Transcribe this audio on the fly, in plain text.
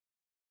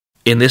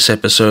In this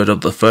episode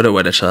of the photo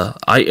editor,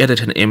 I edit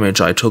an image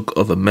I took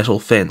of a metal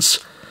fence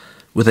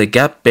with a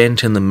gap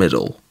bent in the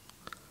middle.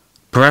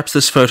 Perhaps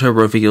this photo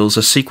reveals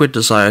a secret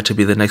desire to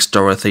be the next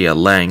Dorothea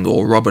Lange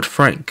or Robert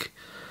Frank,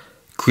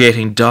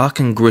 creating dark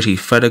and gritty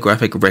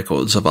photographic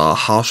records of our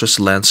harshest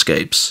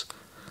landscapes.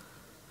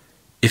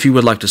 If you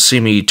would like to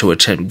see me to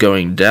attempt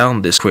going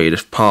down this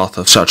creative path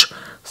of such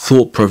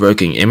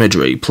thought-provoking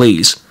imagery,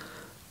 please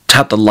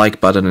tap the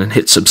like button and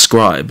hit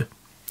subscribe,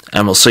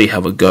 and we'll see how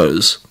it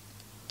goes.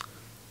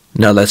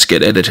 Now let's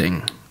get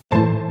editing.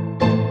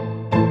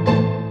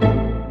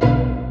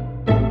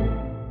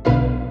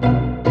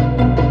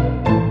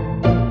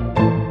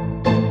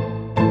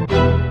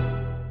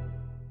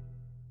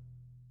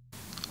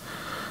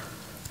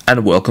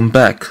 And welcome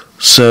back.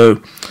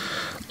 So,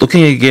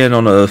 looking again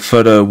on a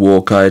photo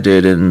walk I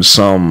did in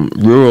some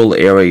rural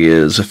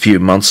areas a few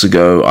months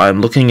ago,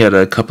 I'm looking at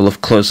a couple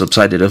of close-ups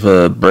I did of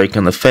a break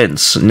in the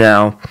fence.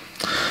 Now,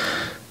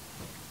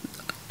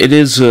 it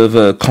is of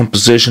a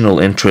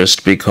compositional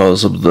interest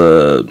because of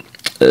the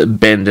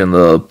bend in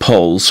the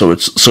pole, so it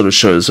sort of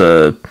shows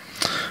a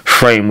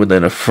frame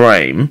within a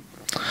frame.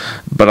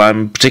 But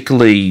I'm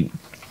particularly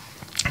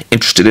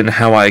interested in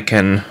how I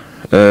can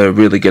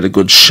really get a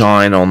good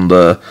shine on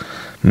the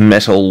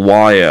metal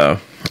wire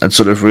and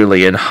sort of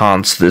really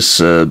enhance this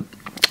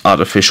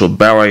artificial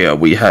barrier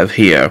we have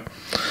here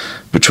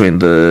between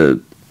the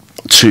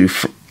two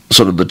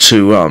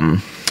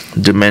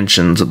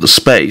dimensions of the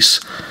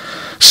space.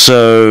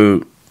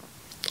 So,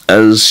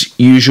 as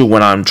usual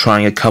when I'm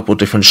trying a couple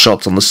different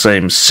shots on the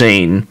same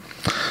scene,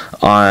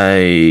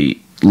 I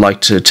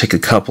like to take a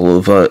couple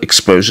of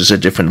exposures at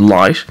different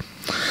light.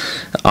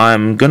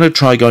 I'm going to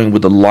try going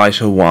with the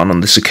lighter one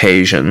on this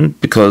occasion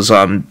because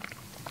I'm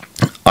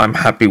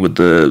happy with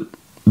the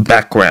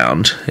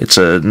background. It's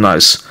a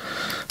nice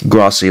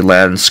grassy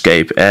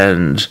landscape,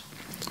 and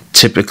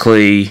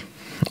typically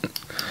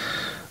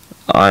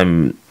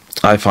I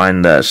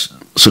find that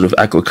sort of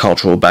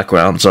agricultural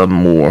backgrounds are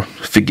more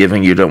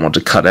forgiving. You don't want to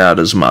cut out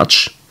as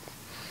much.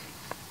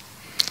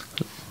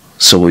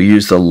 So we'll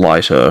use the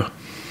lighter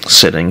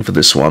setting for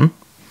this one.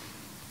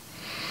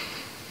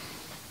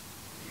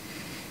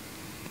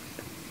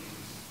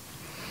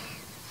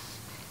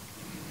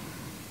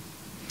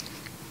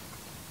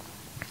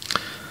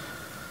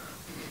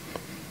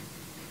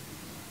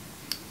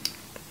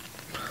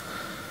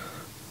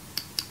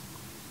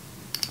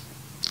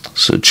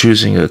 So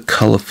choosing a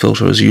color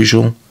filter as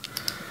usual.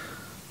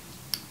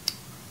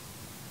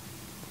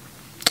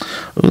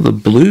 Oh, the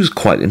blue's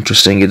quite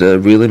interesting. It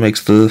really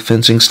makes the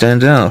fencing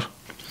stand out.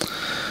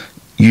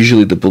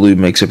 Usually the blue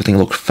makes everything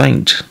look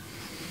faint.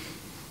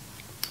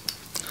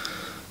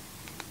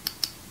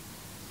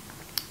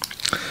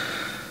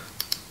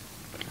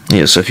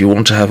 Yeah, so if you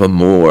want to have a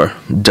more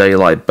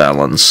daylight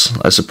balance,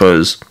 I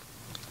suppose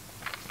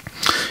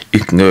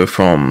you can go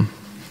from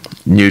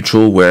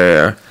neutral,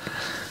 where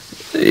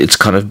it's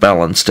kind of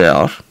balanced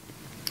out.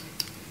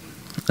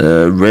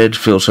 Red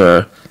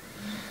filter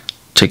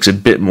takes a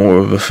bit more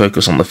of a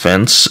focus on the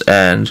fence,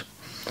 and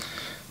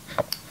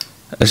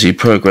as you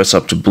progress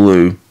up to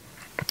blue,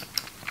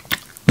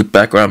 the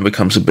background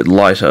becomes a bit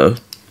lighter,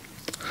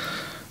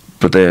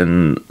 but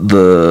then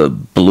the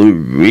blue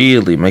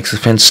really makes the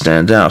fence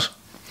stand out.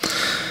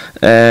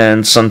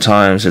 And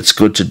sometimes it's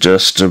good to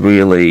just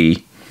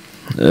really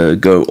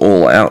go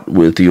all out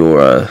with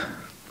your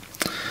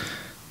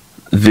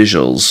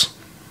visuals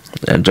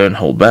and don't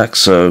hold back,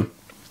 so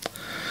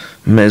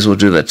may as well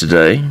do that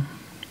today.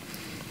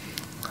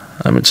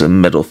 It's a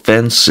metal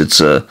fence.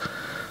 It's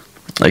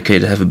okay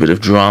to have a bit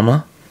of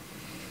drama.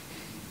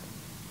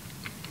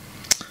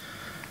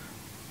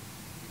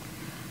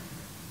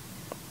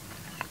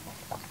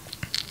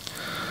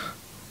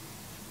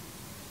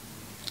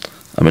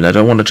 I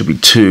don't want it to be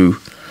too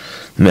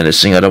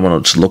menacing. I don't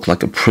want it to look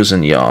like a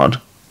prison yard.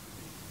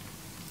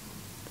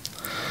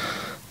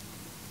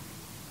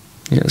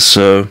 Yeah,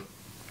 so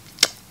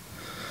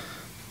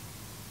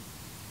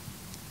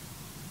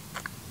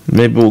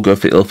maybe we'll go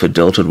for Alpha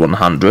Delta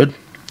 100.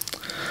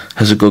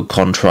 Has a good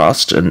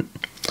contrast, and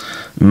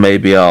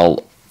maybe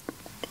I'll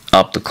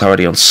up the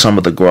clarity on some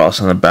of the grass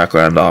in the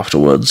background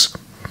afterwards.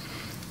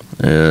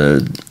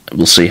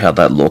 We'll see how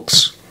that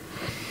looks.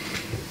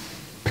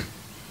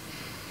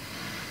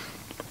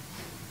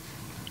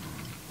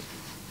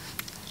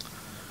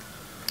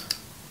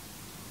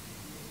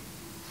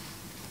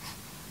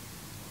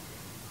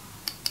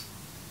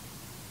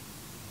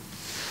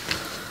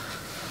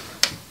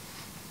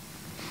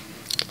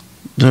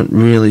 Don't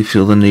really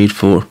feel the need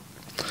for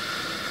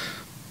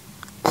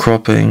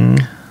cropping.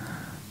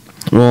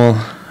 Well,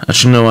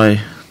 actually no, well,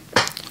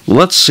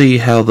 let's see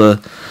how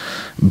the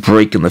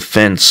break in the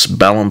fence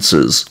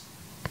balances.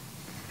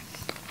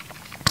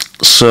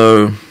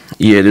 So,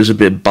 yeah, it is a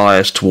bit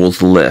biased towards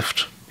the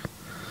left.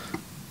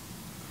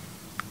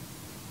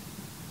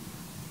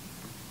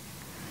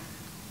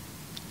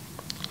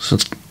 So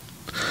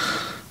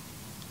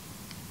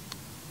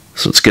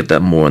let's get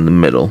that more in the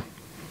middle.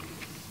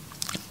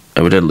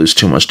 And we didn't lose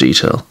too much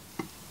detail.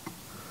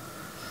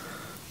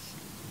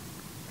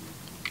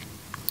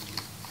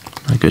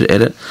 I could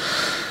edit.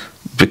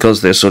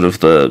 Because they're sort of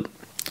the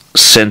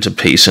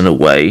centerpiece in a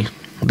way,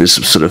 this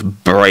sort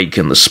of break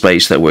in the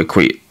space that we're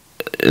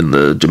in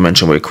the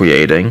dimension we're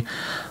creating,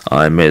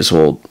 I may as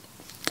well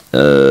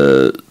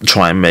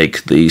try and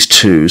make these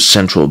two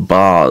central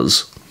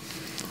bars,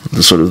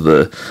 the sort of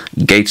the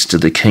gates to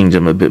the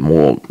kingdom, a bit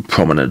more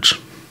prominent.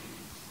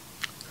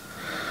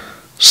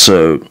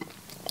 So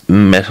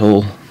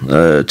metal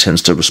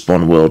tends to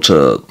respond well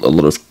to a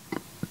lot of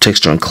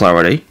texture and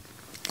clarity.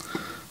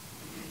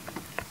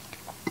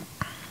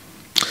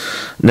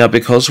 Now,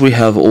 because we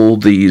have all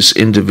these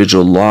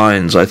individual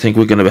lines, I think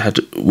we're going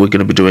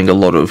to be doing a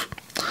lot of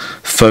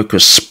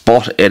focus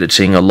spot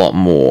editing a lot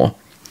more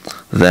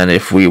than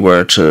if we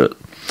were to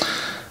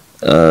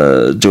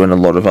do in a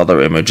lot of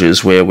other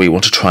images where we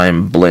want to try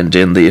and blend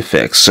in the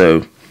effects.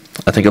 So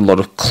I think a lot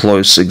of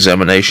close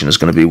examination is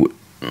going to be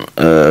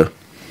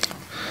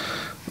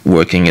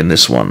working in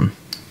this one.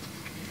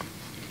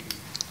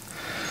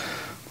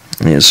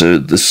 Yeah, so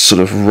this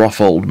sort of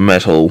rough old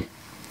metal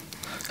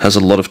has a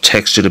lot of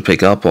texture to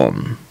pick up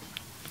on.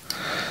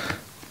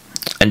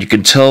 And you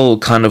can tell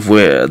kind of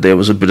where there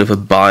was a bit of a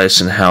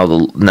bias in how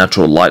the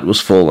natural light was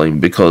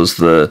falling, because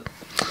the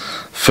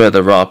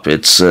further up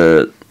it's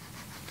the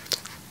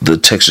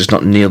texture's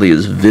not nearly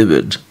as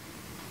vivid.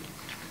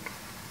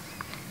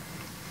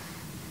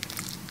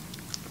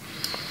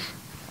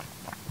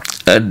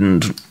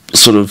 And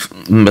sort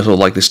of metal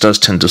like this does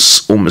tend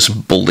to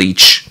almost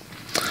bleach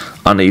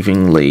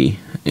unevenly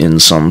in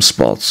some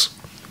spots.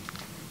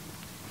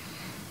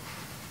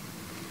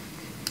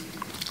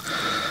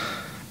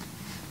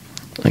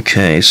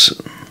 Okay, so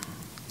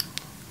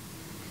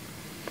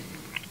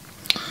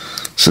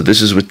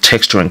this is with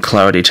texture and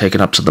clarity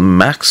taken up to the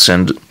max,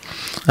 and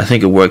I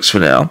think it works for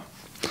now.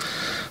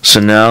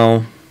 So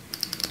now,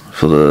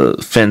 for the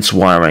fence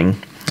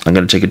wiring, I'm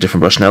going to take a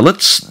different brush. Now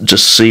let's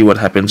just see what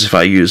happens if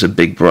I use a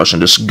big brush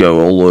and just go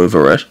all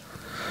over it,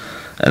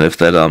 and if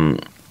that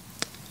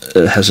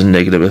has a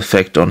negative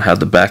effect on how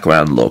the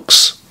background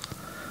looks.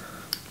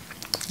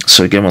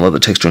 So again, we'll have the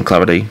texture and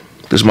clarity.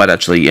 This might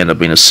actually end up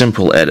being a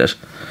simple edit,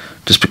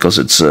 just because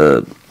it's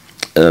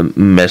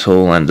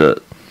metal and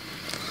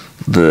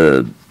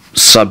the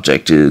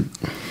subject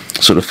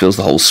sort of fills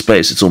the whole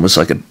space. It's almost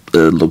like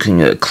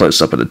looking at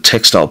close up at a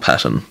textile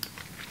pattern.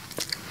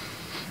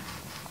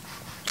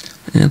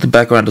 Yeah, the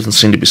background doesn't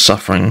seem to be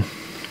suffering,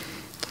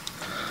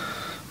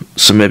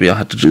 so maybe I'll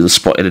have to do the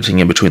spot editing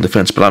in between the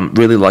fence, but I'm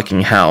really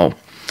liking how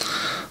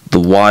the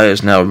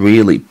wires now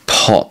really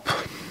pop.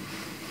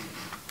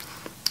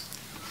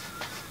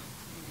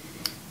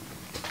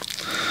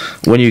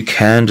 When you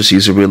can, just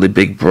use a really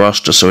big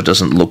brush just so it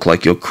doesn't look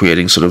like you're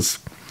creating sort of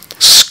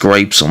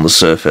scrapes on the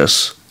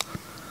surface.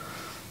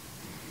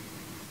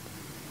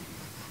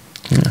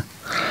 Yeah.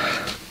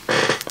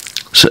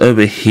 So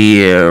over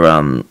here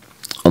on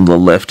the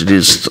left,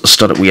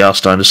 we are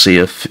starting to see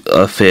a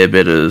fair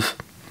bit of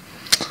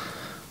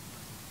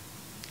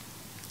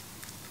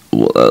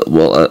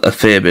a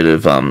fair bit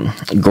of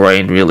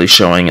grain really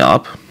showing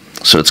up.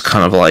 So it's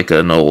kind of like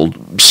an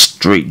old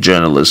street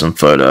journalism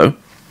photo.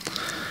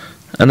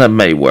 And that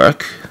may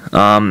work.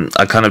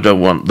 I kind of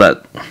don't want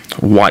that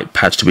white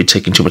patch to be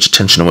taking too much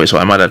attention away, so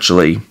I might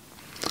actually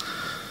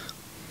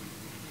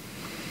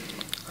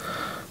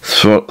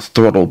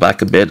throttle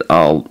back a bit.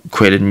 I'll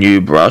create a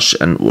new brush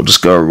and we'll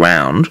just go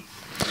around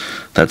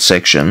that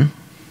section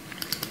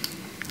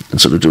and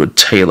sort of do a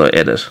tailor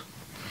edit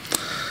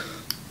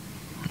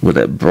where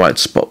that bright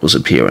spot was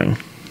appearing.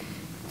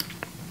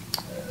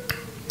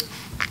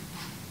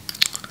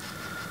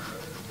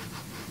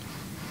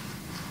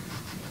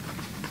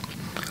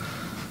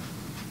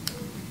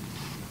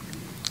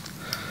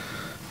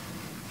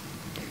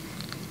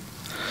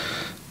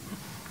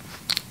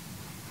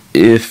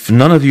 If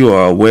none of you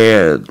are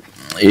aware,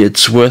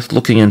 it's worth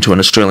looking into an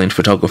Australian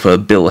photographer,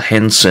 Bill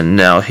Henson.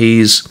 Now,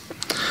 he's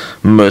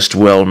most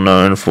well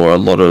known for a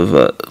lot of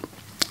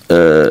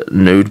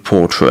nude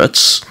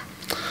portraits,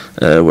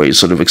 where he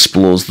sort of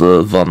explores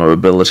the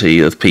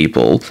vulnerability of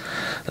people.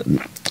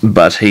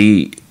 But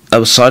he,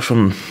 aside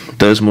from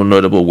those more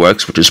notable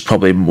works, which is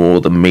probably more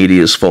the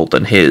media's fault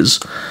than his,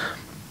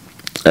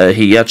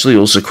 he actually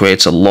also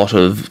creates a lot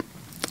of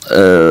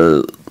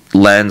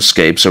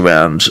landscapes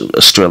around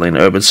Australian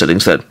urban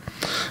settings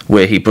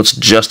where he puts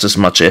just as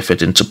much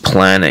effort into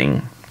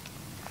planning,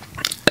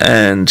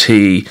 and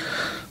he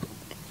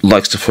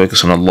likes to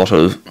focus on a lot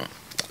of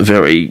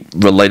very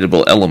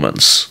relatable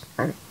elements.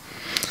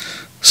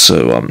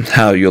 So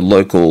how your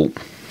local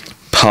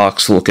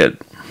parks look at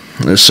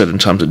certain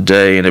times of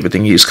day and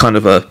everything. He's kind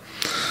of a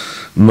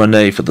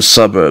Monet for the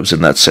suburbs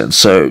in that sense,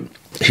 so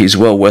he's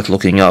well worth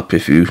looking up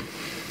if you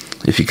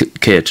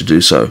care to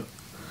do so.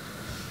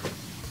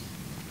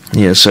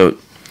 Yeah, so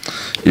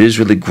it is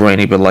really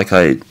grainy, but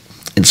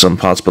in some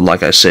parts, but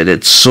like I said,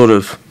 it's sort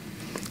of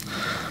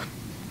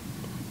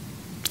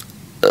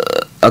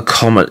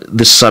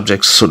this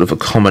subject sort of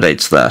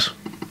accommodates that.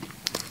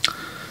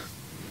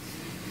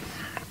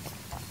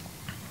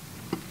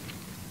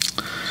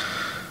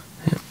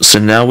 So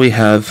now we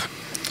have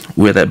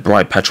where that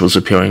bright patch was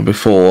appearing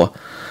before.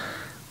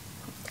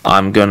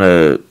 I'm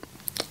gonna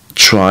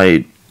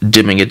try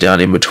dimming it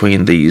down in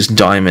between these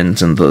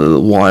diamonds and the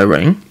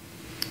wiring.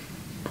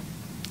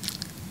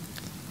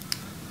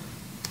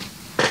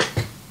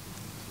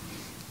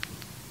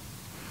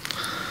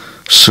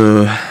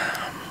 So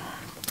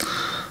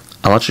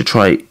I'll actually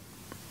try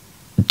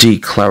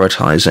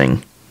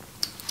declaritizing.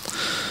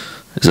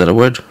 Is that a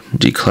word?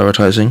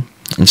 Declaritizing,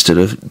 instead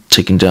of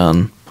taking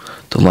down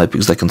the light,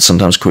 because that can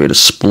sometimes create a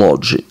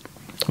splodge,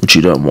 which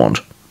you don't want.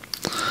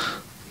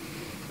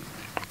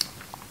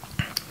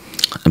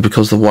 And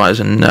because the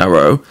wires are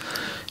narrow,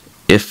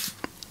 if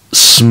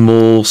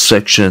small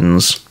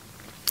sections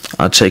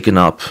are taken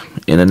up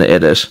in an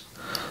edit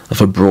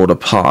of a broader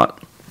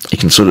part, it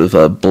can sort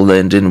of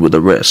blend in with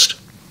the rest.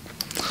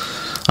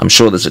 I'm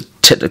sure there's a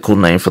technical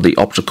name for the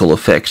optical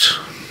effect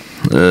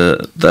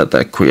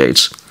that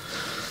creates.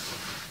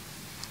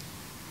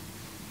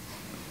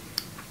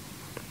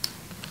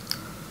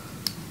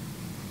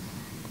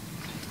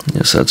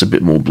 Yes, that's a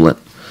bit more blend.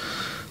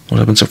 What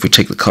happens if we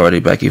take the clarity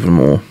back even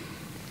more?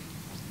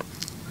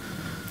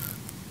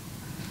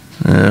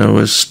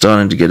 We're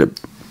starting to get a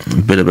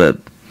bit of a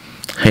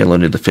halo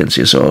near the fence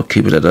here, so I'll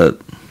keep it at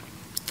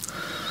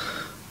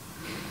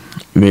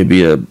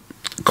maybe a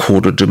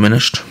quarter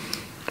diminished.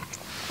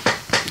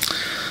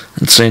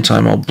 At the same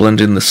time, I'll blend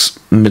in this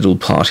middle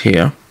part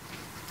here.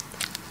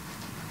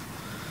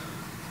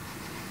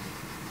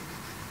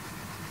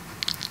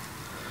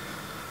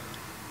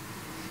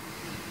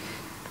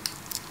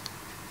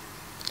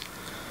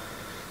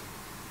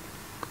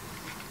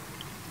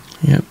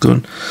 Yeah,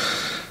 good.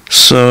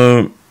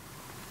 So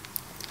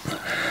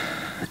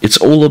it's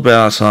all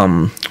about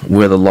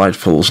where the light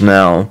falls.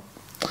 Now,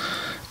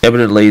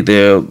 evidently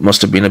there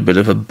must have been a bit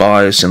of a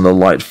bias in the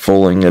light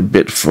falling a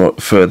bit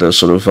further,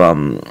 sort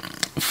of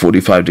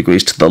 45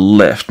 degrees to the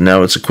left.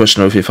 Now it's a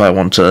question of if I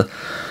want to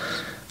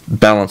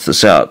balance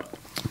this out.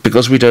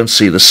 Because we don't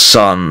see the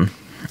sun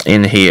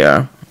in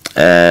here,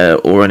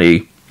 or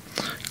any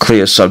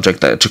clear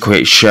subject to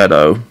create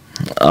shadow,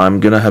 I'm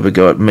going to have a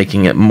go at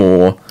making it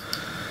more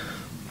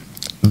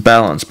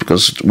balanced,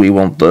 because we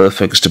want the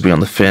focus to be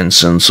on the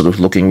fence and sort of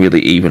looking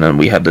really even, and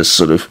we have this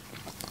sort of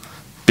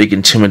big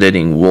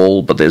intimidating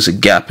wall, but there's a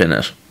gap in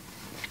it.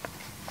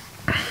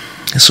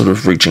 It's sort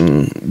of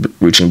reaching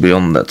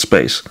beyond that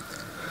space.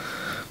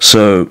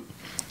 So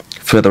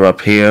further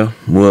up here,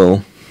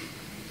 we'll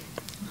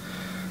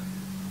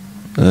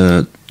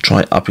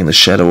try upping the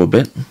shadow a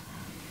bit.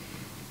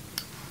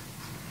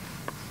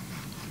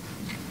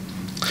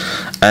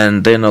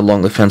 And then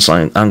along the fence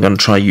line, I'm going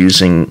to try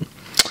using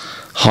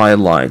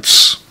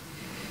highlights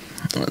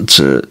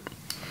to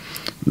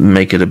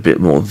make it a bit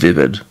more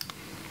vivid.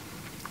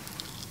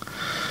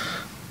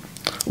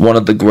 One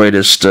of the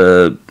greatest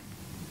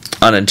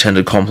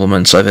unintended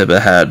compliments I've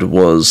ever had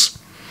was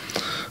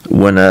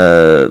when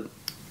an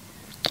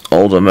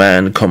older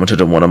man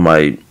commented on one of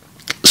my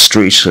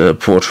street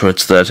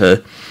portraits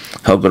that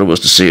how good it was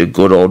to see a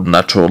good old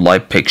natural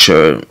light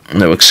picture,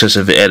 no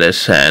excessive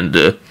edit,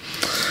 and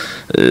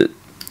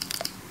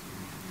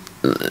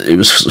it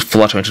was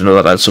flattering to know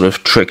that I'd sort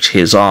of tricked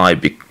his eye,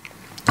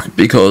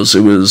 because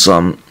it was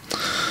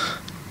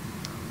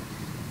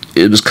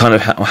kind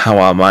of how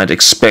our mind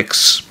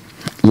expects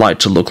light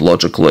to look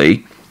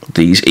logically,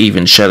 these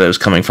even shadows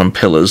coming from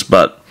pillars,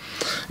 but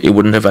it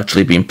wouldn't have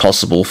actually been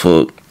possible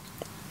for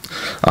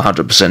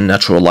 100%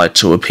 natural light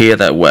to appear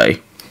that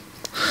way.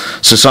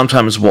 So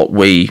sometimes what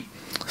we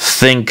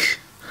think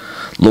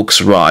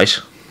looks right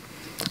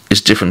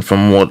is different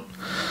from what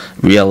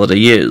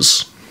reality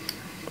is.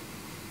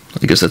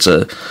 I guess that's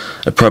a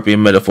appropriate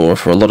metaphor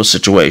for a lot of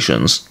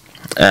situations,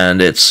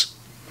 and it's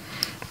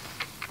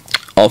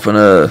often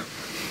a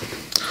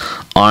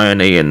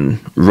irony in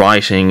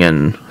writing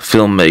and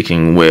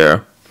filmmaking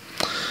where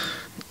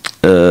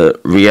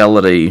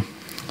reality,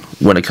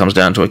 when it comes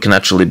down to it, can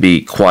actually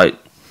be quite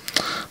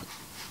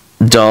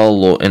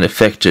dull or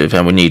ineffective,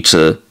 and we need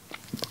to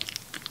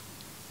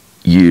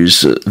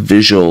use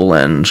visual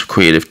and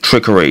creative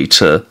trickery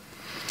to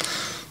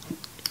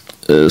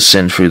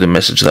send through the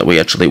message that we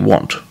actually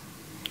want.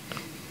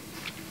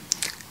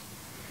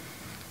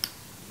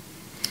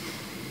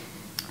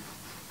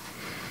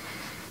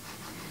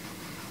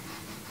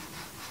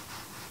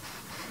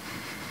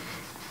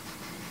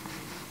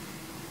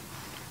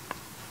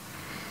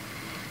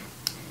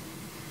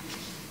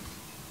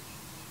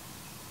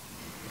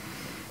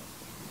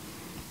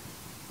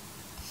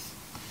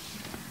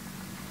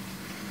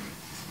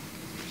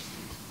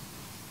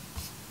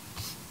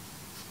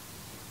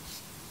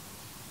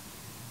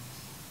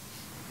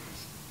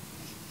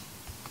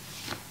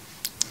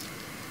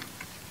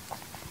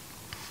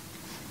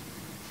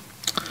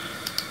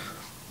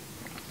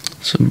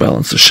 So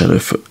balance the shadow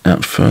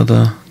out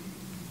further.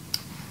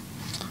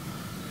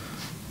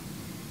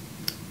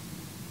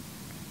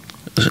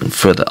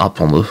 Further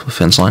up on the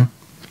fence line.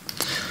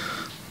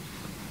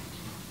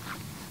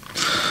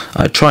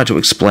 I try to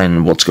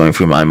explain what's going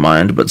through my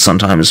mind, but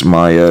sometimes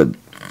my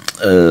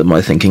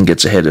my thinking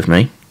gets ahead of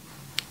me.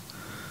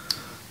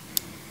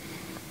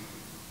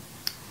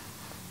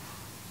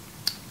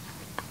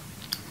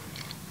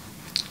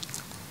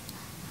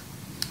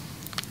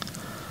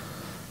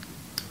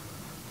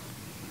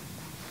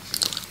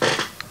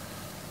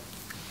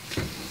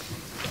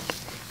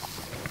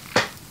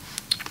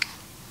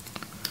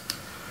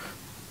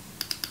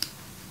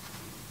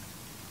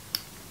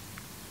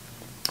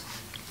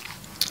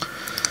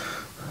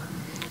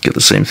 Get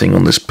the same thing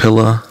on this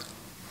pillar.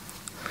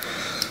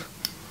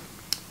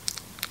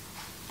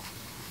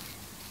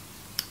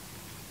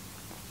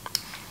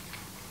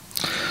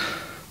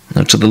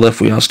 Now to the left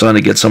we are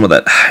starting to get some of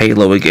that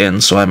halo again,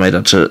 so I might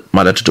have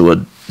to do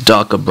a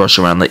darker brush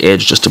around the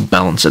edge just to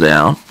balance it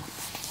out.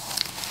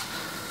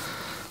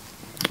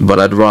 But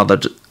I'd rather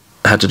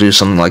have to do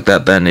something like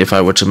that than if I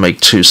were to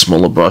make too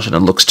small a brush and it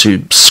looks too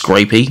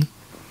scrapey.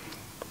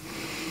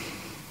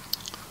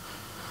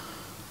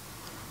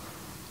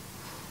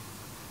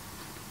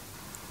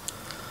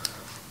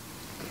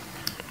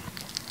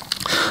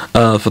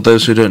 For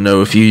those who don't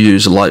know, if you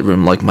use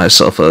Lightroom like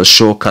myself, a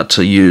shortcut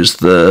to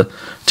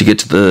get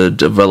to the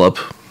develop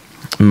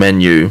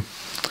menu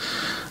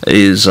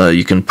is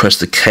you can press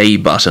the K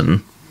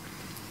button,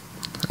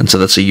 and so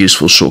that's a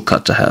useful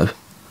shortcut to have.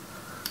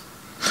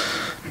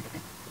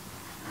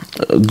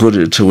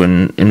 Good to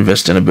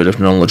invest in a bit of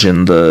knowledge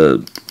in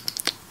the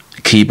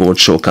keyboard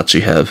shortcuts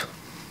you have.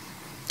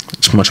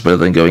 It's much better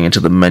than going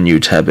into the menu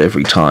tab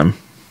every time.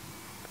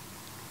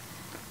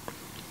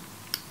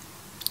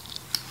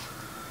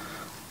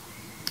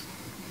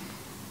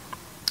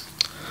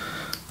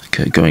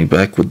 Okay, going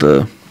back with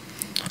the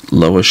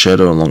lower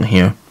shadow along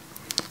here,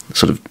 it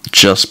sort of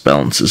just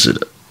balances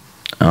it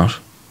out.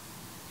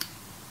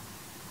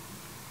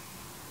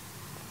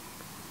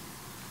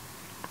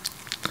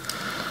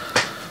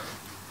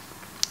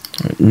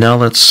 Now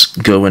let's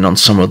go in on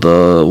some of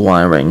the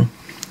wiring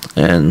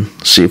and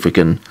see if we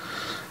can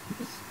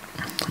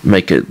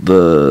make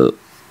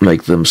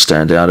them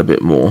stand out a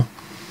bit more.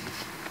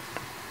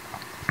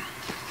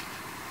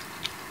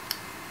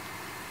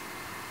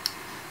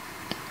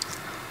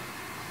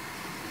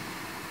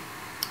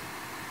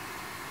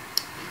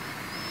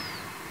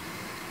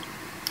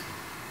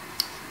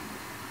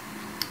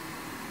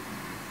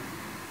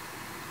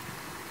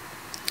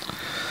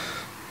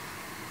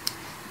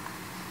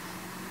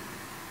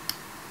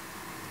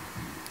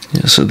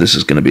 Yeah, so this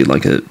is going to be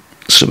like a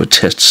sort of a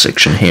test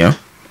section here.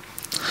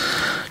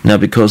 Now,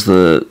 because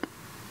the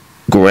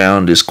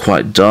ground is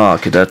quite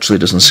dark, it actually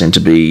doesn't seem to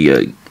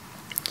be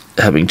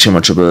having too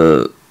much of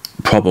a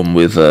problem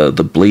with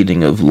the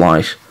bleeding of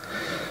light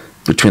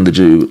between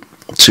the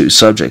two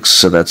subjects,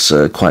 so that's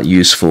quite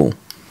useful.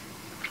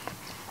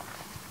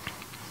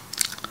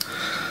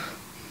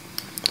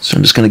 So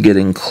I'm just going to get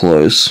in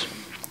close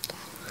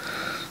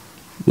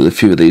with a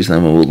few of these,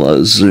 then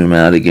we'll zoom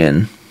out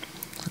again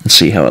and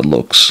see how it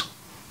looks.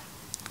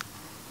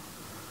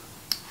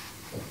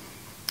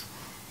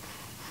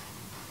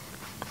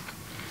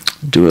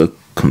 Do a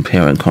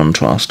compare and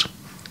contrast.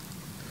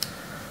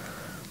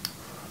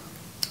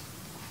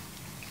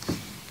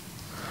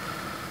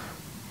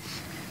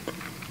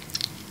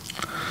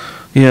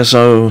 Yeah,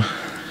 so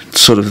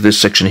sort of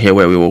this section here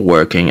where we were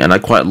working, and I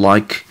quite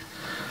like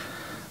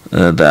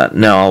that.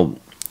 Now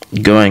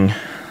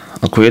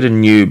I'll create a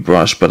new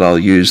brush, but I'll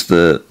use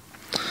the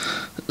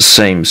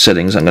same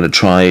settings. I'm going to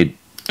try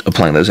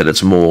applying those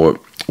edits more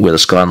where the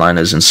skyline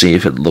is and see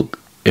if it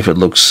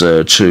looks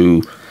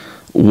too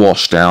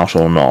washed out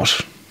or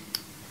not,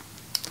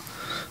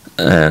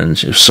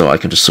 and if so I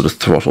can just sort of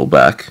throttle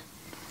back.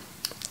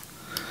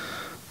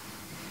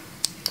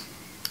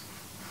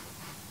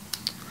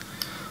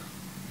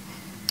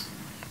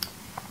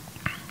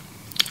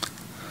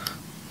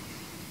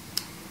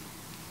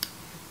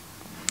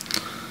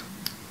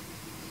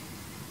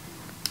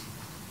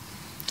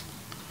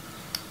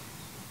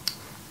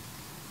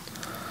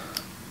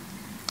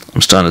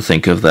 I'm starting to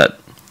think of that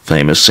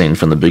famous scene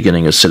from the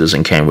beginning of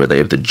Citizen Kane where they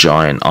have the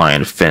giant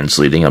iron fence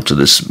leading up to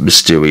this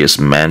mysterious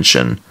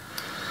mansion.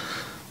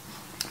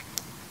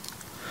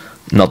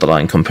 Not that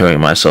I'm comparing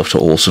myself to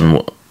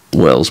Orson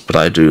Welles, but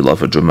I do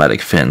love a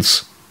dramatic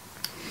fence.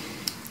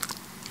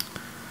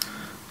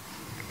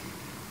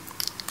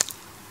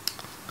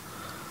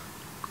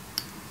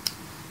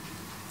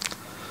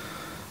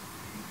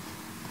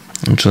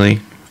 Actually,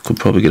 could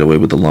probably get away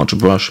with a larger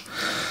brush.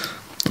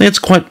 It's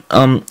quite,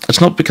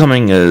 it's not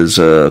becoming as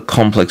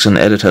complex an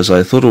edit as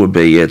I thought it would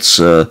be. It's,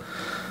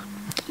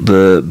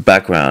 the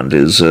background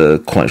is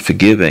quite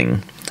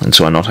forgiving, and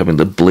so I'm not having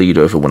to bleed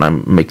over when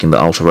I'm making the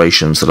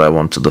alterations that I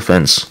want to the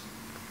fence.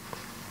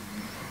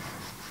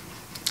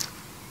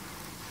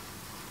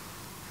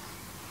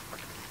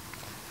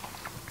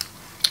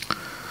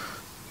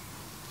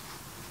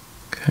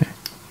 Okay.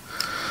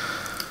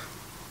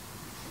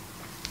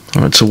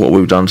 Alright, so what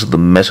we've done to the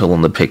metal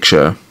in the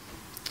picture,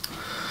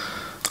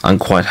 I'm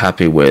quite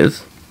happy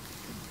with.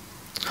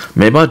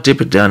 Maybe I'll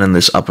dip it down in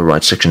this upper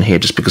right section here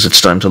just because it's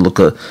starting to look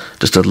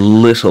just a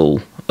little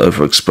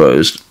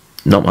overexposed.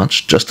 Not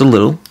much, just a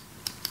little.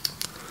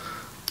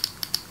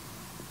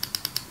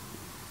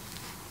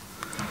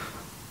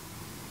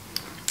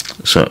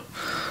 So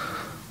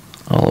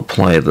I'll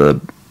apply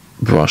the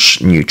brush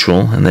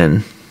neutral and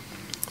then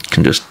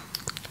can just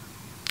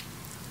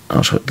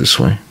alter it this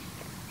way.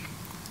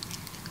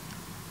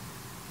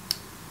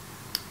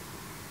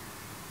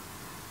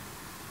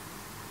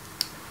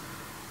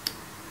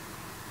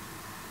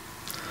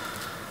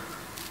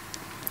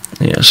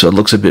 Yeah, so it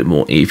looks a bit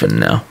more even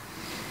now.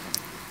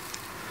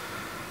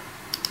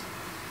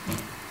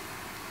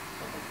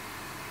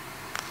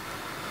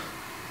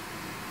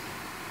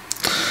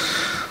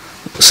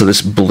 So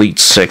this bleach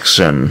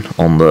section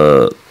on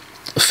the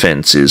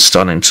fence is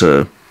starting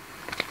to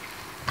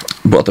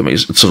bother me.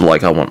 It's sort of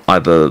like I want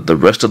either the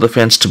rest of the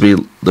fence to be,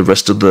 the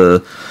rest of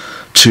the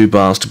 2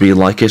 bars to be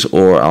like it,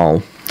 or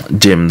I'll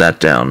dim that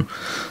down.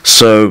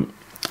 So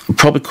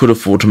probably could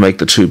afford to make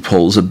the 2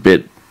 poles a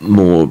bit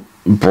more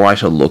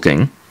brighter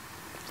looking,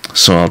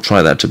 so I'll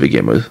try that to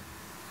begin with.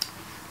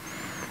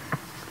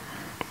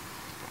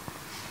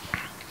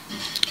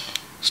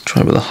 Let's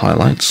try with the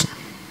highlights.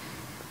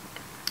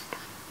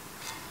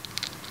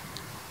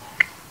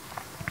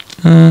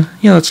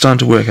 Yeah, that's starting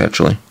to work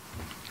actually.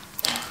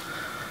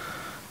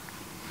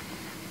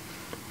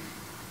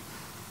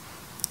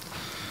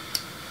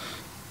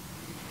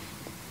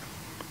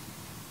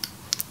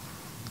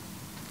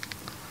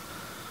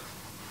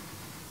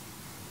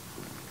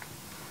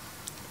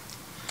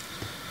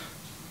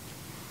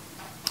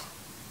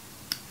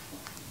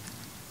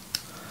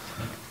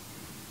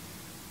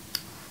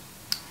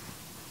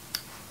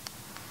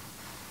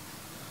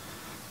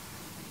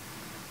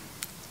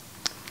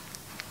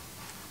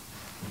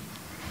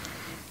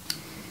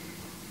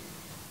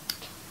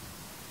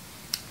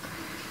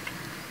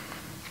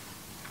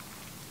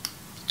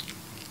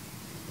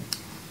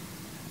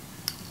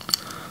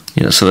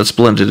 Yeah, so that's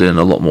blended in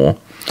a lot more.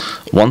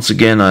 Once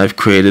again, I've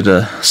created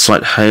a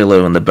slight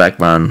halo in the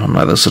background on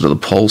either side of the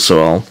pole,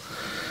 so I'll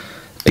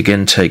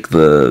again take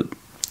the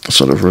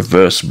sort of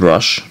reverse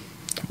brush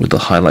with the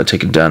highlight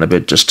taken down a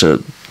bit, just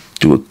to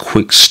do a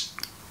quick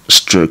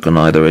stroke on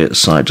either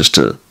side, just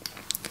to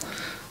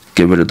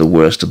get rid of the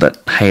worst of that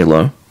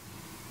halo.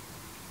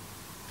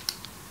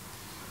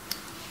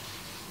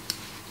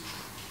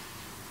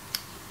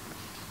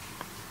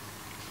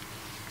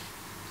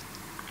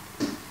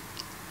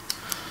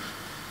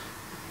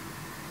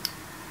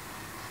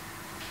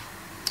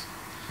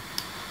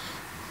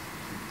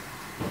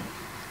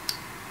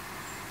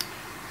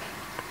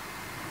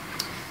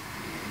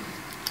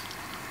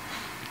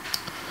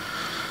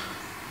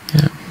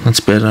 Yeah, that's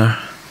better.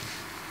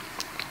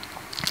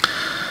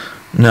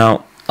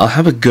 Now, I'll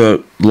have a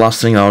go,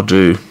 last thing I'll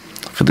do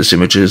for this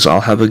image is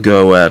I'll have a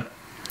go at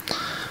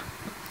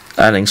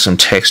adding some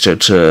texture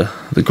to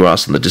the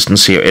grass in the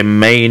distance here. It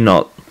may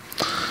not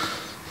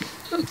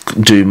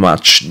do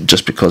much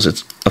just because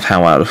of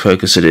how out of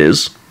focus it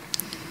is,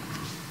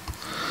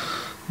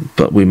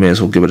 but we may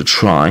as well give it a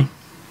try.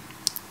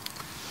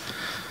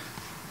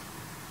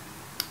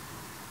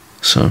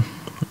 So,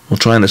 we'll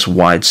try in this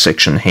wide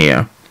section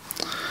here,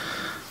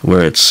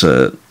 where it's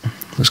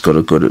got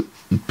a good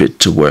bit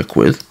to work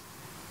with.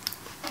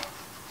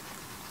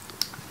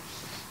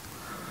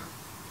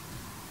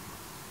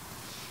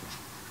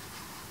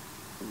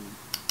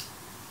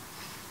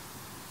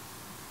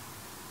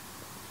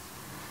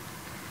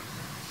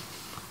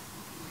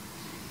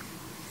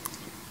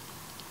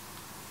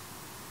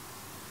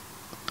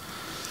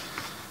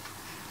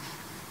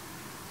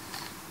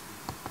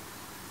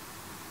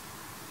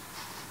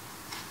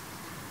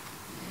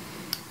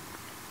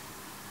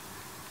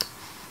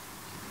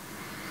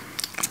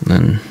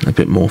 Then a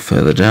bit more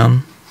further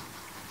down.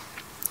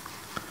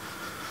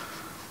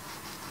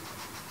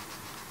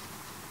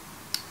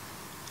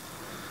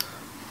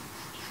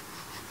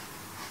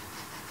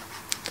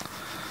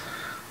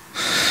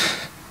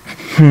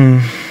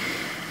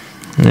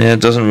 Yeah,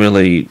 it doesn't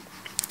really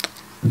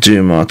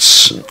do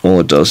much. All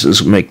it does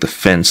is make the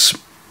fence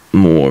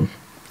more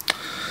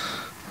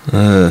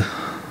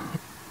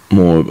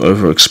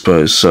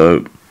overexposed,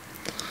 so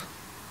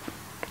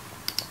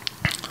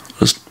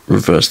let's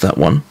reverse that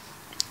one.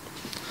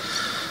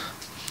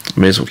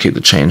 May as well keep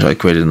the change I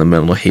created in the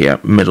middle here,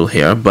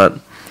 but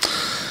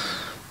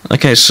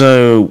okay,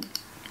 so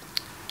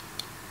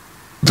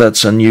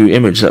that's a new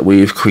image that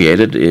we've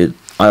created.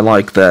 I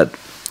like that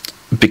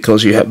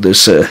because you have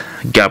this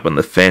gap in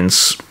the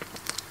fence.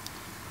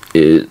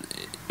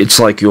 It's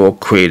like you're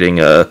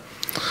creating a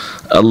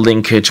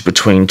linkage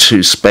between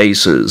 2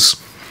 spaces,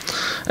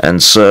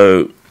 and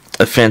so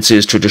a fence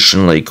is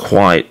traditionally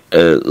quite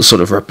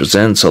sort of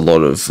represents a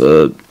lot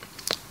of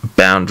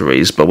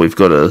boundaries, but we've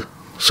got a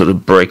sort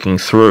of breaking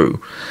through.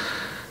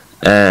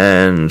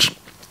 And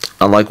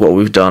I like what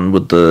we've done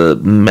with the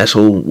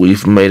metal.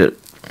 We've made it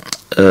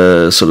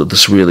sort of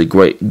this really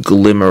great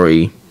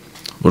glimmery,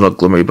 well, not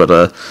glimmery, but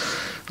a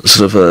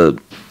sort of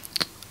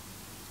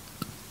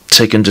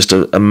taken just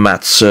a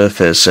matte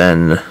surface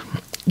and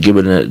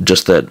given it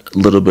just that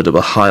little bit of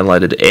a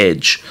highlighted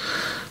edge.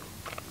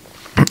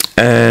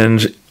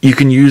 And you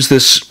can use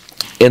this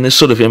in this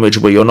sort of image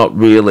where you're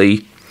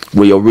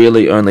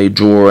really only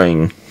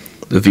drawing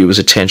the viewer's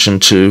attention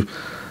to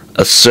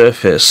a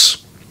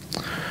surface.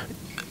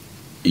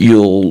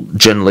 You'll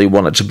generally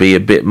want it to be a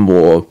bit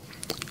more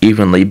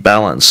evenly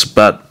balanced,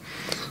 but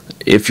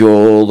if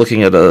you're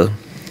looking at a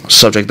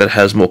subject that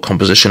has more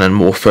composition and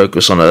more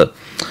focus on a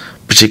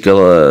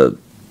particular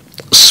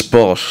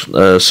spot,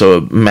 so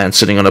a man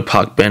sitting on a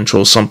park bench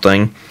or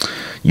something,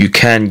 you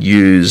can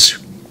use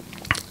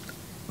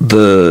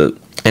the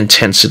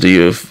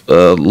intensity of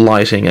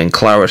lighting and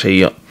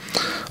clarity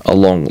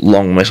along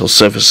long metal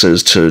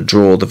surfaces to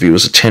draw the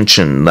viewer's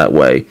attention that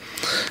way.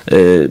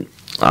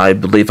 I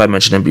believe I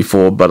mentioned him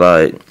before, but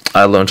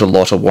I learned a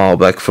lot a while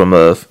back from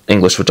an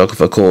English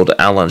photographer called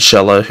Alan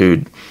Scheller,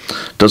 who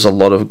does a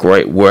lot of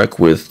great work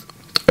with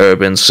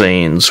urban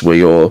scenes where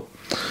you're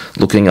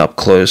looking up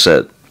close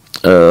at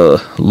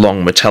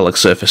long metallic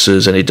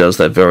surfaces, and he does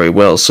that very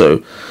well,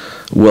 so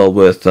well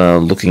worth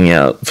looking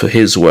out for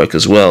his work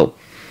as well.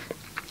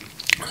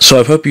 So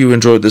I hope you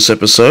enjoyed this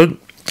episode,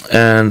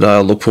 and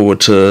I look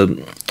forward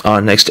to our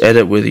next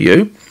edit with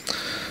you.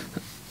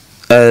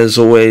 As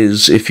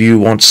always, if you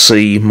want to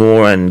see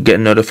more and get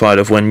notified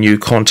of when new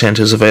content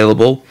is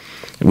available,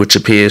 which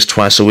appears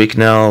twice a week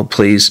now,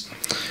 please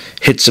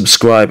hit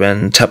subscribe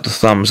and tap the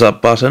thumbs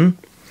up button.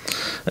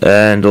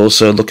 And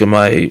also look at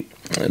my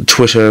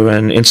Twitter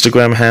and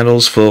Instagram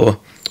handles for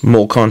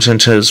more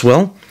content as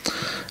well.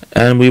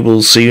 And we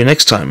will see you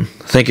next time.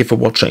 Thank you for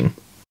watching.